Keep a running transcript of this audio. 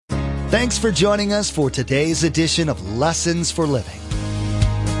Thanks for joining us for today's edition of Lessons for Living.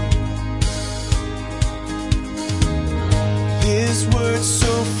 His word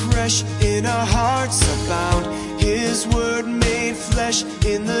so fresh in our hearts abound. His word made flesh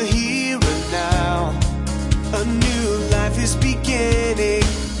in the here and now. A new life is beginning.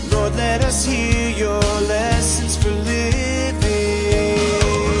 Lord, let us hear your lessons for living.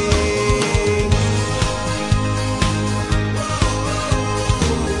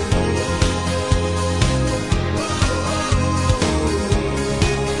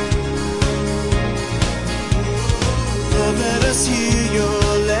 Lord, let us hear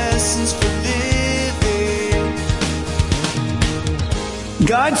your lessons for living.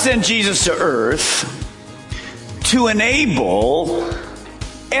 God sent Jesus to earth to enable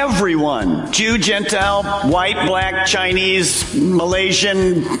everyone, Jew, Gentile, white, black, Chinese,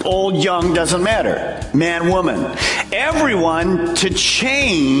 Malaysian, old, young, doesn't matter, man, woman, everyone to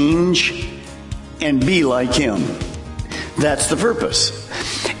change and be like him. That's the purpose.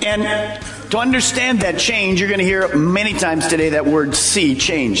 And to understand that change, you're going to hear many times today that word see,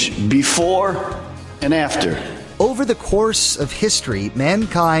 change, before and after. Over the course of history,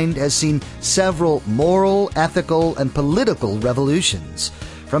 mankind has seen several moral, ethical, and political revolutions.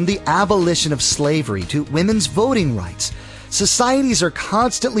 From the abolition of slavery to women's voting rights, societies are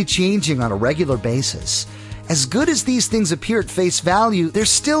constantly changing on a regular basis. As good as these things appear at face value, there's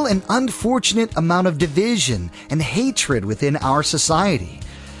still an unfortunate amount of division and hatred within our society.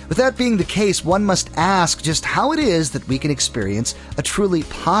 With that being the case, one must ask just how it is that we can experience a truly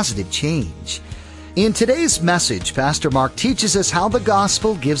positive change. In today's message, Pastor Mark teaches us how the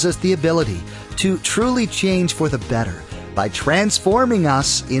gospel gives us the ability to truly change for the better by transforming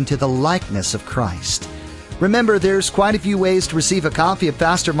us into the likeness of Christ. Remember, there's quite a few ways to receive a copy of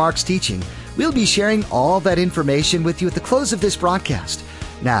Pastor Mark's teaching. We'll be sharing all that information with you at the close of this broadcast.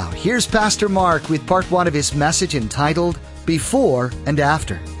 Now, here's Pastor Mark with part 1 of his message entitled, Before and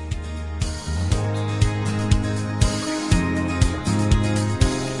After.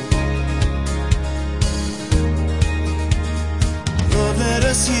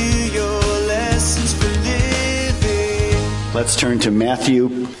 Let's turn to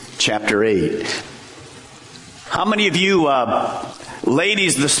Matthew chapter 8. How many of you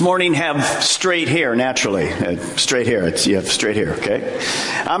ladies this morning have straight hair naturally? Straight hair. You have straight hair, okay?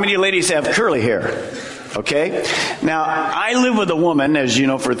 How many of you ladies have curly hair? Okay? Now, I live with a woman, as you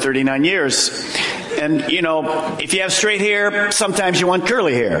know, for 39 years. And, you know, if you have straight hair, sometimes you want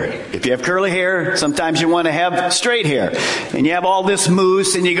curly hair. If you have curly hair, sometimes you want to have straight hair. And you have all this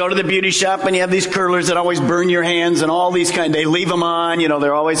mousse, and you go to the beauty shop, and you have these curlers that always burn your hands, and all these they leave them on, you know,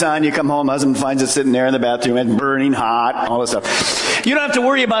 they're always on. You come home, husband finds it sitting there in the bathroom, and burning hot, all this stuff. You don't have to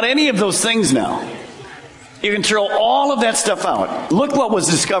worry about any of those things now. You can throw all of that stuff out. Look what was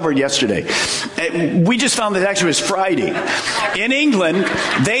discovered yesterday. We just found that actually it was Friday. In England,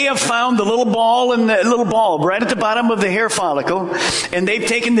 they have found the little ball right at the bottom of the hair follicle, and they've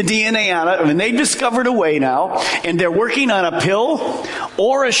taken the DNA out of it, and they've discovered a way now, and they're working on a pill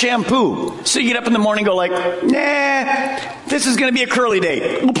or a shampoo. So you get up in the morning and go like, nah, this is going to be a curly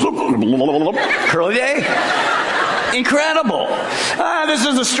day. Curly day? Incredible. This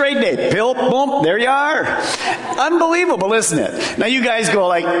is a straight day. Pill, boom, there you are. Unbelievable, isn't it? Now you guys go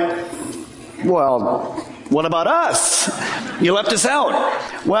like, well, what about us? You left us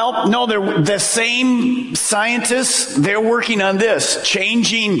out. Well, no, they're the same scientists. They're working on this,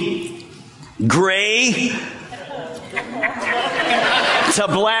 changing gray to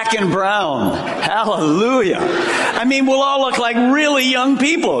black and brown. Hallelujah. I mean, we'll all look like really young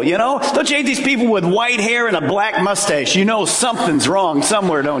people, you know? Don't you hate these people with white hair and a black mustache? You know something's wrong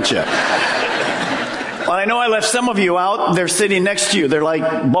somewhere, don't you? Well, I know I left some of you out. They're sitting next to you. They're like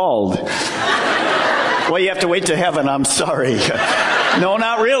bald. Well, you have to wait to heaven. I'm sorry. No,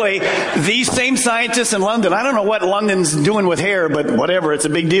 not really. These same scientists in London, I don't know what London's doing with hair, but whatever, it's a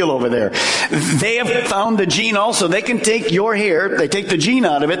big deal over there. They have found the gene also. They can take your hair, they take the gene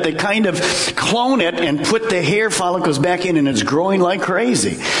out of it, they kind of clone it and put the hair follicles back in, and it's growing like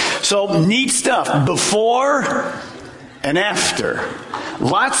crazy. So, neat stuff. Before and after.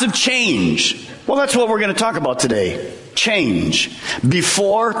 Lots of change. Well, that's what we're going to talk about today. Change.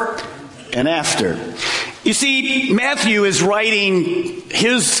 Before and after. You see, Matthew is writing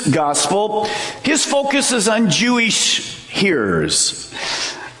his gospel. His focus is on Jewish hearers.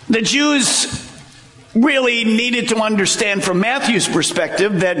 The Jews really needed to understand from Matthew's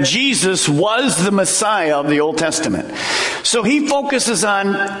perspective that Jesus was the Messiah of the Old Testament. So he focuses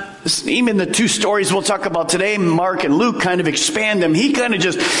on, even the two stories we'll talk about today, Mark and Luke, kind of expand them. He kind of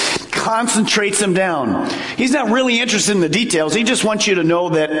just concentrates them down. He's not really interested in the details. He just wants you to know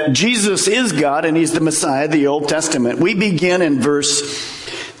that Jesus is God and he's the Messiah of the Old Testament. We begin in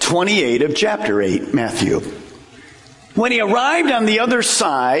verse 28 of chapter 8, Matthew. When he arrived on the other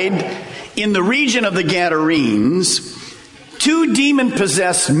side, in the region of the Gadarenes, 2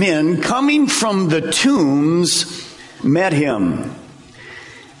 demon-possessed men coming from the tombs met him.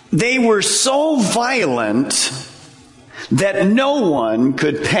 They were so violent that no one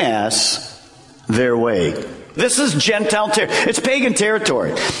could pass their way. This is Gentile territory. It's pagan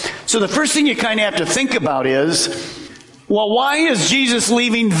territory. So the first thing you kind of have to think about is, well, why is Jesus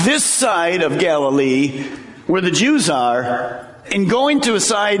leaving this side of Galilee where the Jews are and going to a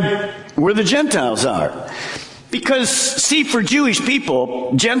side where the Gentiles are? Because, see, for Jewish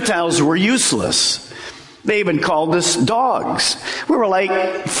people, Gentiles were useless. They even called us dogs. We were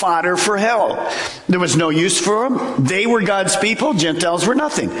like fodder for hell. There was no use for them. They were God's people. Gentiles were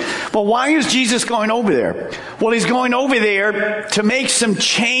nothing. Well, why is Jesus going over there? Well, he's going over there to make some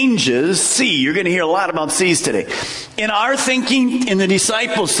changes. See, you're going to hear a lot about C's today. In our thinking, in the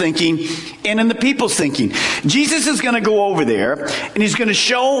disciples' thinking, and in the people's thinking. Jesus is going to go over there, and he's going to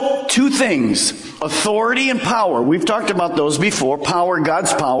show 2 things. Authority and power. We've talked about those before. Power,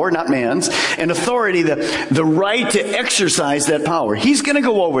 God's power, not man's. And authority, the right to exercise that power. He's going to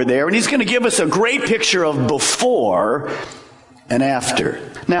go over there, and he's going to give us a great picture of before and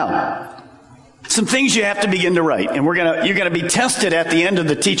after. Now, some things you have to begin to write, and you're going to be tested at the end of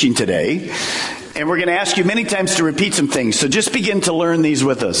the teaching today, and we're going to ask you many times to repeat some things. So just begin to learn these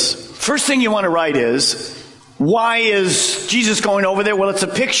with us. First thing you want to write is, why is Jesus going over there? Well, it's a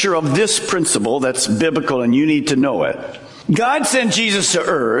picture of this principle that's biblical, and you need to know it. God sent Jesus to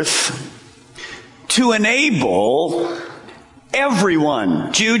earth to enable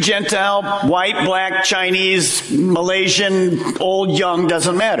everyone, Jew, Gentile, white, black, Chinese, Malaysian, old, young,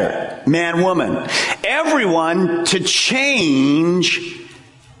 doesn't matter, man, woman, everyone to change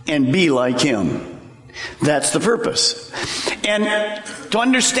and be like him. That's the purpose. And to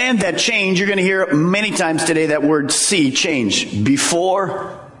understand that change, you're going to hear many times today that word C, change.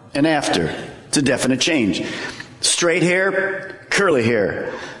 Before and after. It's a definite change. Straight hair, curly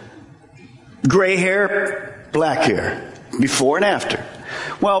hair. Gray hair, black hair. Before and after.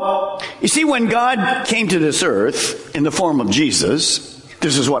 Well, you see, when God came to this earth in the form of Jesus,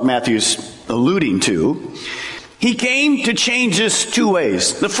 this is what Matthew's alluding to, he came to change us 2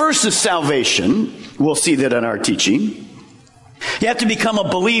 ways. The first is salvation. We'll see that in our teaching. You have to become a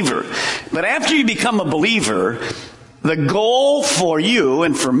believer. But after you become a believer, the goal for you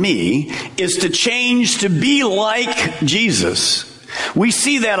and for me is to change to be like Jesus. We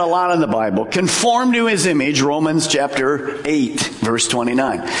see that a lot in the Bible. Conform to his image, Romans chapter 8, verse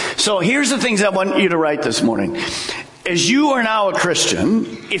 29. So here's the things I want you to write this morning. As you are now a Christian,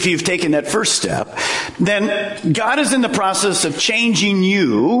 if you've taken that first step, then God is in the process of changing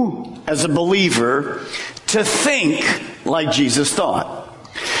you as a believer to think like Jesus thought.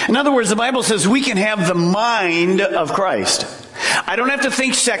 In other words, the Bible says we can have the mind of Christ. I don't have to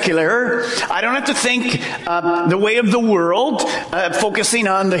think secular. I don't have to think the way of the world, focusing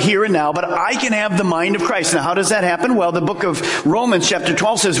on the here and now, but I can have the mind of Christ. Now, how does that happen? Well, the book of Romans chapter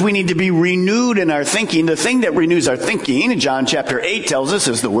 12 says we need to be renewed in our thinking. The thing that renews our thinking, John chapter 8 tells us,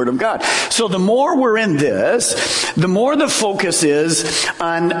 is the Word of God. So the more we're in this, the more the focus is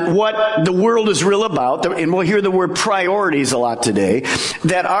on what the world is real about, and we'll hear the word priorities a lot today,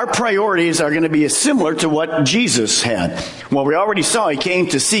 that our priorities are going to be similar to what Jesus had. Well, we already saw he came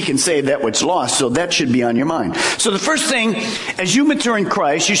to seek and save that which lost, so that should be on your mind. So the first thing, as you mature in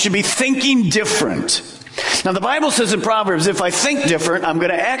Christ, you should be thinking different. Now, the Bible says in Proverbs, if I think different, I'm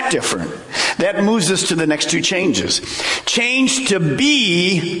going to act different. That moves us to the next 2 changes. Change to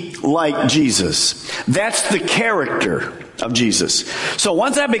be like Jesus. That's the character of Jesus. So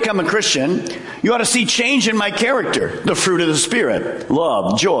once I become a Christian, you ought to see change in my character. The fruit of the Spirit.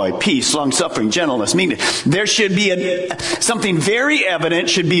 Love, joy, peace, long-suffering, gentleness, meekness. There should be something very evident,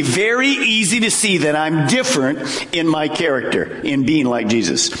 should be very easy to see that I'm different in my character, in being like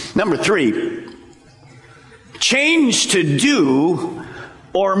Jesus. Number 3, change to do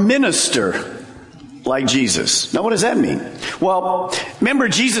or minister like Jesus. Now, what does that mean? Well, remember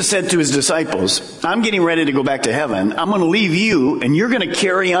Jesus said to his disciples, I'm getting ready to go back to heaven. I'm going to leave you, and you're going to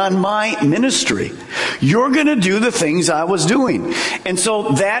carry on my ministry. You're going to do the things I was doing. And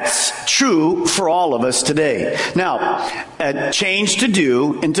so that's true for all of us today. Now, change to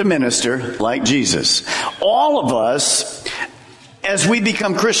do and to minister like Jesus. All of us, as we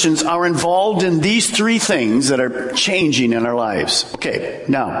become Christians, are involved in these 3 things that are changing in our lives. Okay,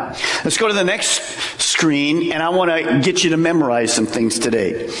 now, let's go to the next screen, and I want to get you to memorize some things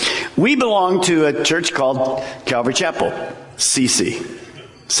today. We belong to a church called Calvary Chapel, CC.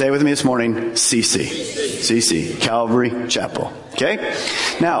 Say it with me this morning, CC. CC, Calvary Chapel. Okay?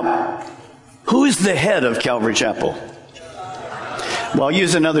 Now, who is the head of Calvary Chapel? Well,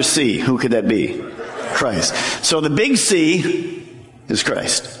 use another C. Who could that be? Christ. So the big C is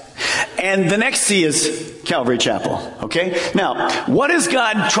Christ. And the next C is Calvary Chapel. Okay? Now, what is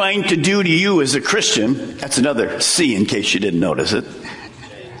God trying to do to you as a Christian? That's another C in case you didn't notice it.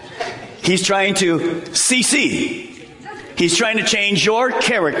 He's trying to CC. He's trying to change your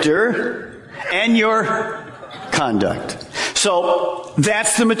character and your conduct. So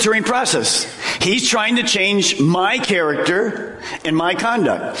that's the maturing process. He's trying to change my character and my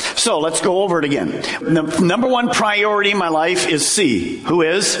conduct. So let's go over it again. The number one priority in my life is C. Who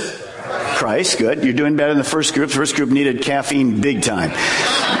is? Christ. Good. You're doing better than the first group. The first group needed caffeine big time.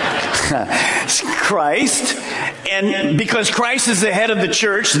 Christ. And because Christ is the head of the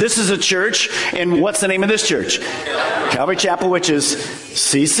church, this is a church. And what's the name of this church? Calvary Chapel, which is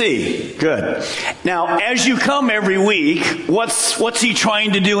CC. Good. Now, as you come every week, what's he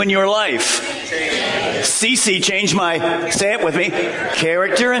trying to do in your life? CC, change my, say it with me,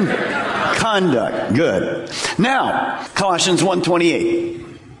 character and conduct. Good. Now, Colossians 1:28.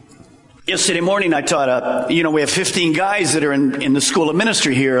 Yesterday morning I taught we have 15 guys that are in the school of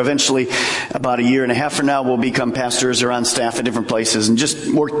ministry here. Eventually, about a year and a half from now, we'll become pastors or on staff at different places and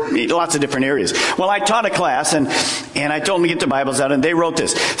just work lots of different areas. Well, I taught a class and I told them to get their Bibles out and they wrote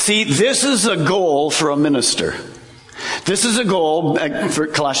this. See, this is a goal for a minister. This is a goal for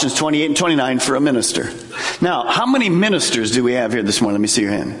Colossians 28 and 29 for a minister. Now, how many ministers do we have here this morning? Let me see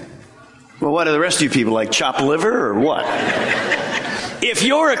your hand. Well, what are the rest of you people, like chopped liver or what? If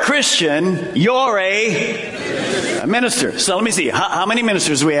you're a Christian, you're a minister. So let me see. How many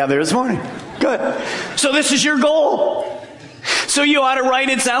ministers do we have there this morning? Good. So this is your goal. So you ought to write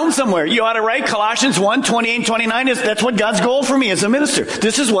it down somewhere. You ought to write Colossians 1:28 and 29. That's what God's goal for me as a minister.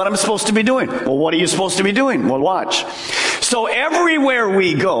 This is what I'm supposed to be doing. Well, what are you supposed to be doing? Well, watch. So everywhere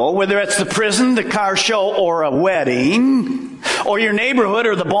we go, whether it's the prison, the car show, or a wedding, or your neighborhood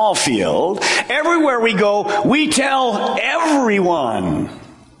or the ball field, everywhere we go, we tell everyone,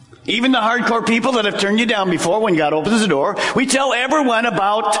 even the hardcore people that have turned you down before when God opens the door, we tell everyone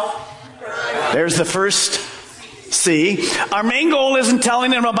about, there's the first C. Our main goal isn't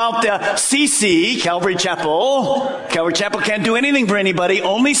telling them about the CC, Calvary Chapel. Calvary Chapel can't do anything for anybody.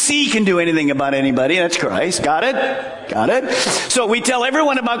 Only C can do anything about anybody. That's Christ. Got it? Got it? So we tell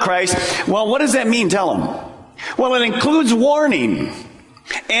everyone about Christ. Well, what does that mean? Tell them. Well, it includes warning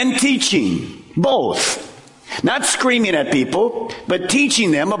and teaching, both. Not screaming at people, but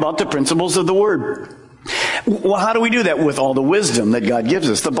teaching them about the principles of the Word. Well, how do we do that? With all the wisdom that God gives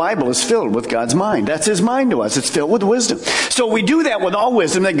us. The Bible is filled with God's mind. That's His mind to us. It's filled with wisdom. So we do that with all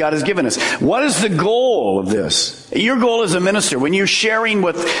wisdom that God has given us. What is the goal of this? Your goal as a minister, when you're sharing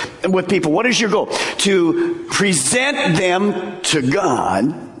with people, what is your goal? To present them to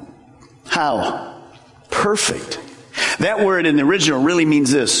God. How? Perfect. That word in the original really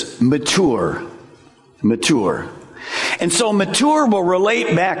means this: mature. Mature. And so mature will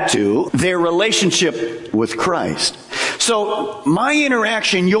relate back to their relationship with Christ. So my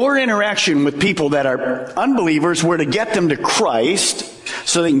interaction, your interaction with people that are unbelievers, were to get them to Christ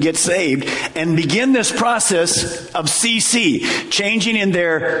so they can get saved and begin this process of CC, changing in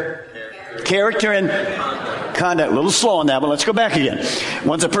their character and conduct. A little slow on that, but let's go back again.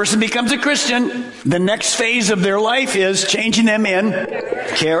 Once a person becomes a Christian, the next phase of their life is changing them in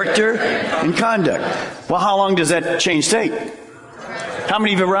character and conduct. Well, how long does that change take? How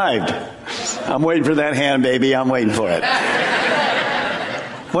many have arrived? I'm waiting for that hand, baby. I'm waiting for it.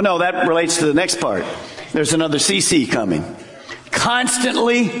 Well, no, that relates to the next part. There's another CC coming.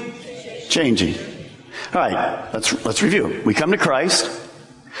 Constantly changing. All right, let's review. We come to Christ.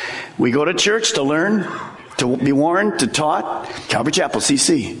 We go to church to learn, to be warned, to taught. Calvary Chapel,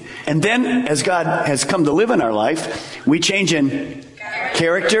 CC. And then, as God has come to live in our life, we change in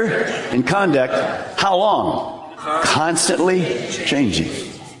character and conduct. How long? Constantly changing.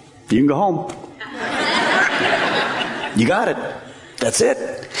 You can go home. You got it. That's it.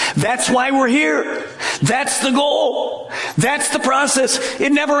 That's why we're here. That's the goal. That's the process.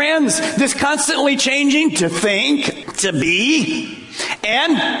 It never ends. This constantly changing to think, to be,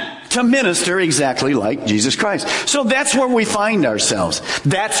 and to minister exactly like Jesus Christ. So that's where we find ourselves.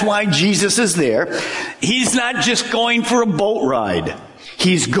 That's why Jesus is there. He's not just going for a boat ride.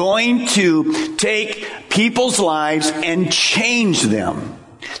 He's going to take people's lives and change them.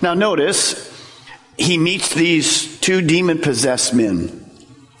 Now notice, he meets these two demon-possessed men.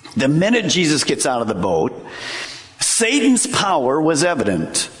 The minute Jesus gets out of the boat, Satan's power was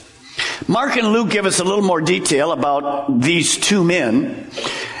evident. Mark and Luke give us a little more detail about these two men.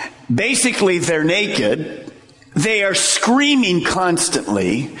 Basically, they're naked. They are screaming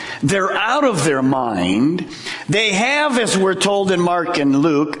constantly. They're out of their mind. They have, as we're told in Mark and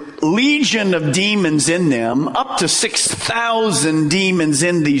Luke, legion of demons in them, up to 6,000 demons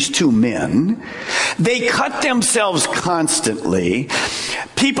in these two men. They cut themselves constantly.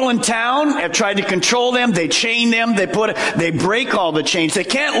 People in town have tried to control them. They chain them. They break all the chains. They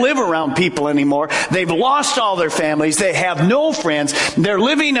can't live around people anymore. They've lost all their families. They have no friends. They're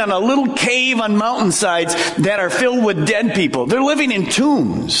living in a little cave on mountainsides that are filled with dead people. They're living in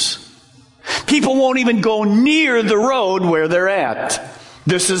tombs. People won't even go near the road where they're at.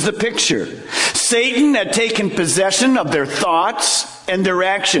 This is the picture. Satan had taken possession of their thoughts and their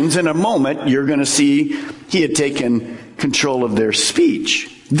actions. In a moment, you're going to see he had taken control of their speech.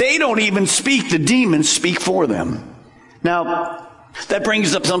 They don't even speak. The demons speak for them. Now, that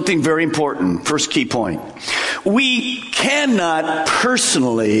brings up something very important. First key point. We cannot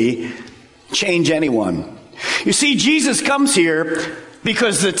personally change anyone. You see, Jesus comes here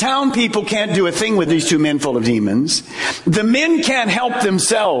because the town people can't do a thing with these two men full of demons. The men can't help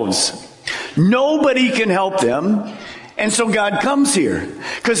themselves. Nobody can help them. And so God comes here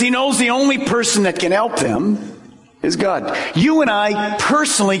because he knows the only person that can help them is God. You and I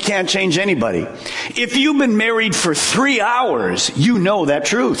personally can't change anybody. If you've been married for 3 hours, you know that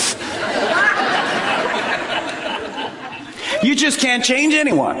truth. You just can't change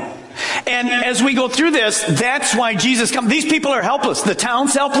anyone. And as we go through this, that's why Jesus comes. These people are helpless. The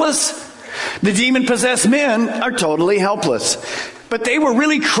town's helpless. The demon-possessed men are totally helpless. But they were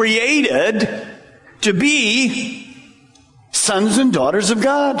really created to be sons and daughters of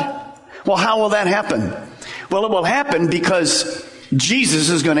God. Well, how will that happen? Well, it will happen because Jesus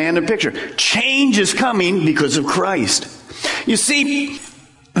is going to end the picture. Change is coming because of Christ. You see,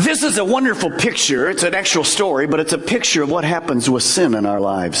 this is a wonderful picture. It's an actual story, but it's a picture of what happens with sin in our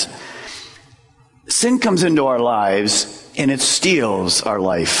lives. Sin comes into our lives and it steals our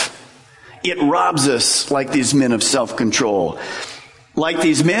life. It robs us like these men of self-control. Like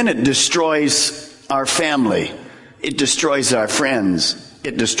these men, it destroys our family. It destroys our friends.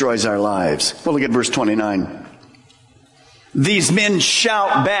 It destroys our lives. Well, look at verse 29. These men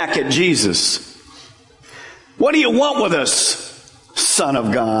shout back at Jesus. What do you want with us, Son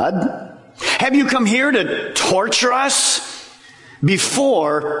of God? Have you come here to torture us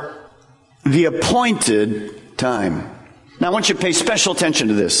before the appointed time? Now, I want you to pay special attention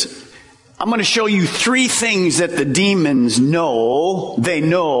to this. I'm going to show you 3 things that the demons know. They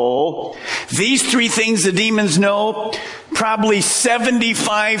know. These 3 things the demons know, probably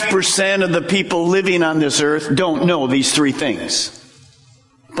 75% of the people living on this earth don't know these 3 things.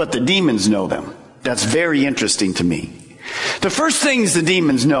 But the demons know them. That's very interesting to me. The first things the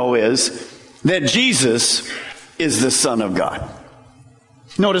demons know is that Jesus is the Son of God.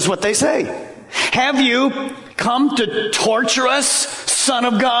 Notice what they say. Have you come to torture us, Son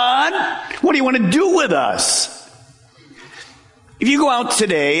of God? What do you want to do with us? If you go out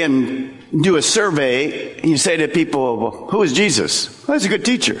today and do a survey and you say to people, well, who is Jesus? Well, he's a good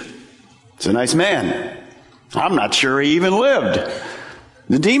teacher. He's a nice man. I'm not sure he even lived.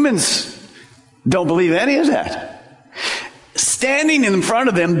 The demons don't believe any of that. Standing in front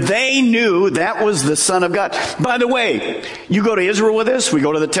of them, they knew that was the Son of God. By the way, you go to Israel with us, we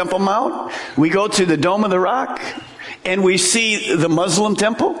go to the Temple Mount, we go to the Dome of the Rock, and we see the Muslim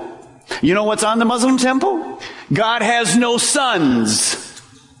temple. You know what's on the Muslim temple? God has no sons.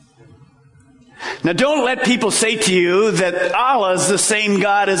 Now don't let people say to you that Allah is the same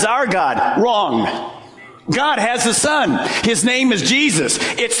God as our God. Wrong. God has a son. His name is Jesus.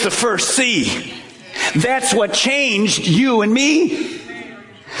 It's the first C. That's what changed you and me.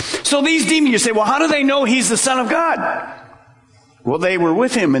 So these demons, you say, well, how do they know he's the Son of God? Well, they were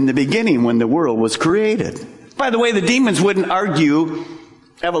with him in the beginning when the world was created. By the way, the demons wouldn't argue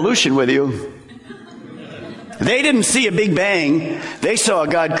evolution with you. They didn't see a big bang. They saw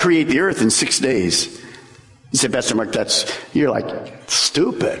God create the earth in 6 days. You say, Pastor Mark, you're like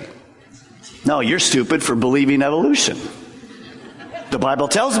stupid. No, you're stupid for believing evolution. The Bible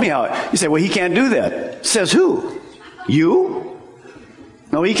tells me how. You say, well, he can't do that. Says who? You?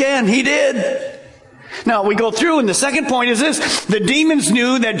 No, he can. He did. Now, we go through, and the second point is this. The demons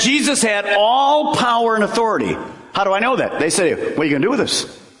knew that Jesus had all power and authority. How do I know that? They say, what are you going to do with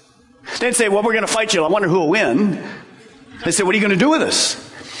us? They'd say, well, we're going to fight you. I wonder who will win. They say, what are you going to do with us?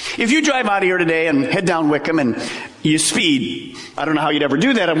 If you drive out of here today and head down Wickham and you speed, I don't know how you'd ever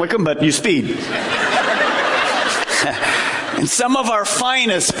do that on Wickham, but you speed. and some of our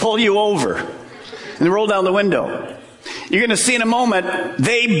finest pull you over and they roll down the window. You're going to see in a moment,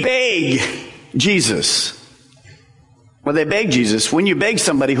 they beg Jesus. Well, they beg Jesus. When you beg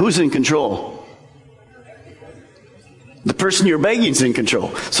somebody, who's in control? The person you're begging is in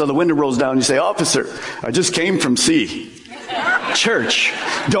control. So the window rolls down and you say, officer, I just came from C. Church,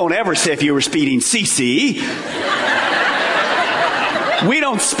 don't ever say if you were speeding CC. We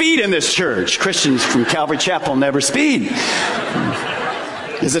don't speed in this church. Christians from Calvary Chapel never speed.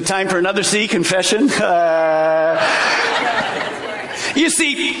 Is it time for another C confession? You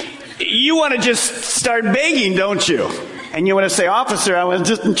see, you want to just start begging, don't you? And you want to say, officer, I was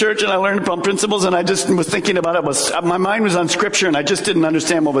just in church and I learned from principles and I just was thinking about it. My mind was on scripture and I just didn't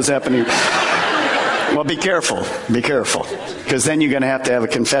understand what was happening. Well, be careful. Be careful. Because then you're going to have a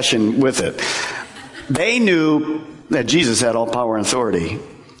confession with it. They knew that Jesus had all power and authority.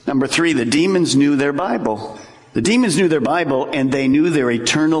 Number 3, the demons knew their Bible. The demons knew their Bible and they knew their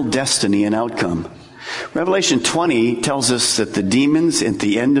eternal destiny and outcome. Revelation 20 tells us that the demons at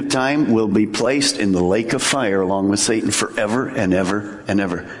the end of time will be placed in the lake of fire along with Satan forever and ever and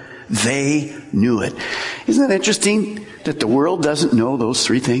ever. They knew it. Isn't that interesting that the world doesn't know those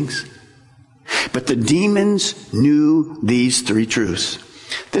 3 things? But the demons knew these 3 truths.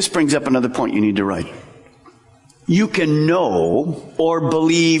 This brings up another point you need to write. You can know or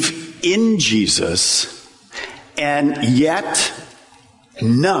believe in Jesus and yet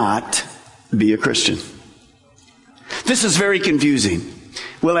not be a Christian. This is very confusing.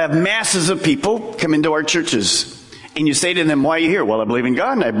 We'll have masses of people come into our churches and you say to them, why are you here? Well, I believe in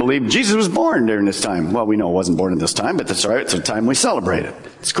God and I believe Jesus was born during this time. Well, we know it wasn't born at this time, but that's all right. It's the time we celebrate it.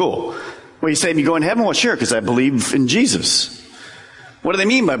 It's cool. Well, you say, you go in heaven? Well, sure, because I believe in Jesus. What do they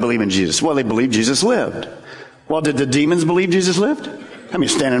mean by believe in Jesus? Well, they believe Jesus lived. Well, did the demons believe Jesus lived? I mean,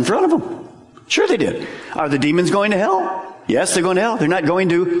 stand in front of them. Sure they did. Are the demons going to hell? Yes, they're going to hell. They're not going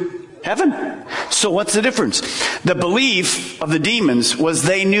to heaven. So what's the difference? The belief of the demons was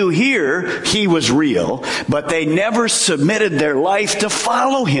they knew here he was real, but they never submitted their life to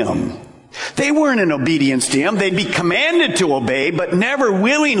follow him. They weren't in obedience to him. They'd be commanded to obey, but never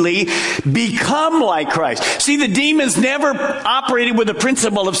willingly become like Christ. See, the demons never operated with the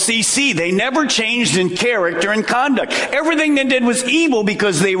principle of CC. They never changed in character and conduct. Everything they did was evil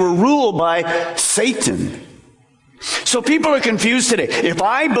because they were ruled by Satan. So people are confused today. If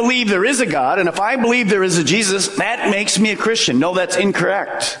I believe there is a God, and if I believe there is a Jesus, that makes me a Christian. No, that's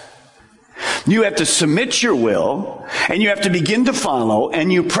incorrect. You have to submit your will, and you have to begin to follow,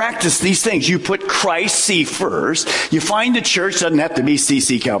 and you practice these things. You put Christ C first. You find a church, doesn't have to be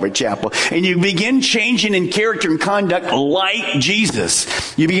CC Calvary Chapel, and you begin changing in character and conduct like Jesus.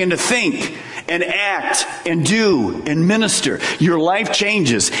 You begin to think and act and do and minister. Your life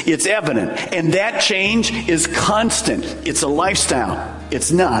changes. It's evident. And that change is constant. It's a lifestyle.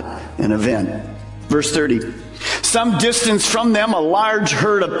 It's not an event. Verse 30. Some distance from them, a large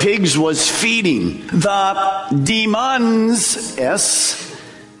herd of pigs was feeding. The demons,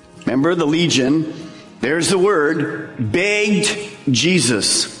 remember the legion, there's the word, begged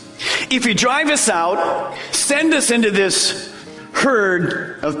Jesus. If you drive us out, send us into this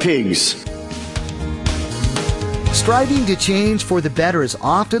herd of pigs. Striving to change for the better is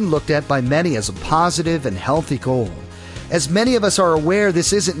often looked at by many as a positive and healthy goal. As many of us are aware,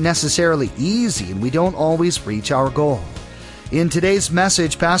 this isn't necessarily easy and we don't always reach our goal. In today's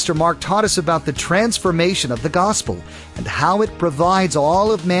message, Pastor Mark taught us about the transformation of the gospel and how it provides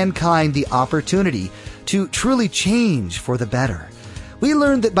all of mankind the opportunity to truly change for the better. We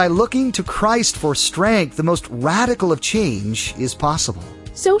learned that by looking to Christ for strength, the most radical of change is possible.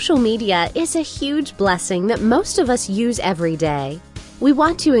 Social media is a huge blessing that most of us use every day. We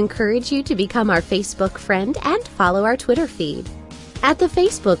want to encourage you to become our Facebook friend and follow our Twitter feed. At the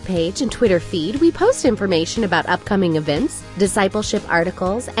Facebook page and Twitter feed, we post information about upcoming events, discipleship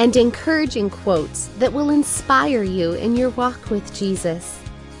articles, and encouraging quotes that will inspire you in your walk with Jesus.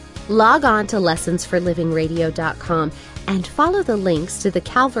 Log on to lessonsforlivingradio.com and follow the links to the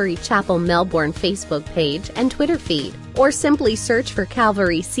Calvary Chapel Melbourne Facebook page and Twitter feed, or simply search for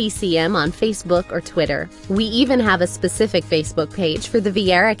Calvary CCM on Facebook or Twitter. We even have a specific Facebook page for the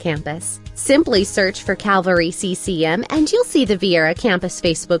Viera campus. Simply search for Calvary CCM and you'll see the Viera campus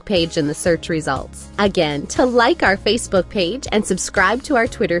Facebook page in the search results. Again, to like our Facebook page and subscribe to our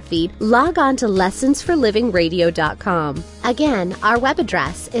Twitter feed, log on to lessonsforlivingradio.com. Again, our web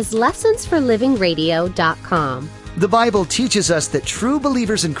address is lessonsforlivingradio.com. The Bible teaches us that true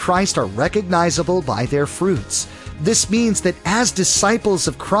believers in Christ are recognizable by their fruits. This means that as disciples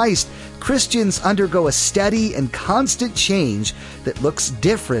of Christ, Christians undergo a steady and constant change that looks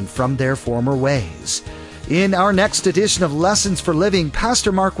different from their former ways. In our next edition of Lessons for Living,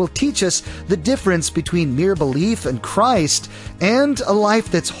 Pastor Mark will teach us the difference between mere belief in Christ and a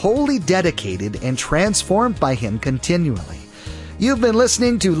life that's wholly dedicated and transformed by Him continually. You've been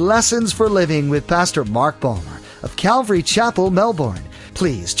listening to Lessons for Living with Pastor Mark Balmer of Calvary Chapel, Melbourne.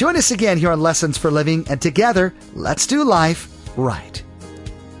 Please join us again here on Lessons for Living, and together, let's do life right.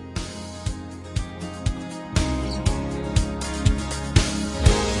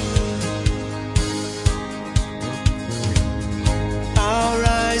 Our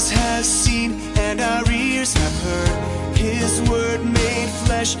eyes have seen and our ears have heard His word made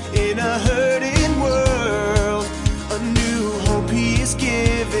flesh in a herd.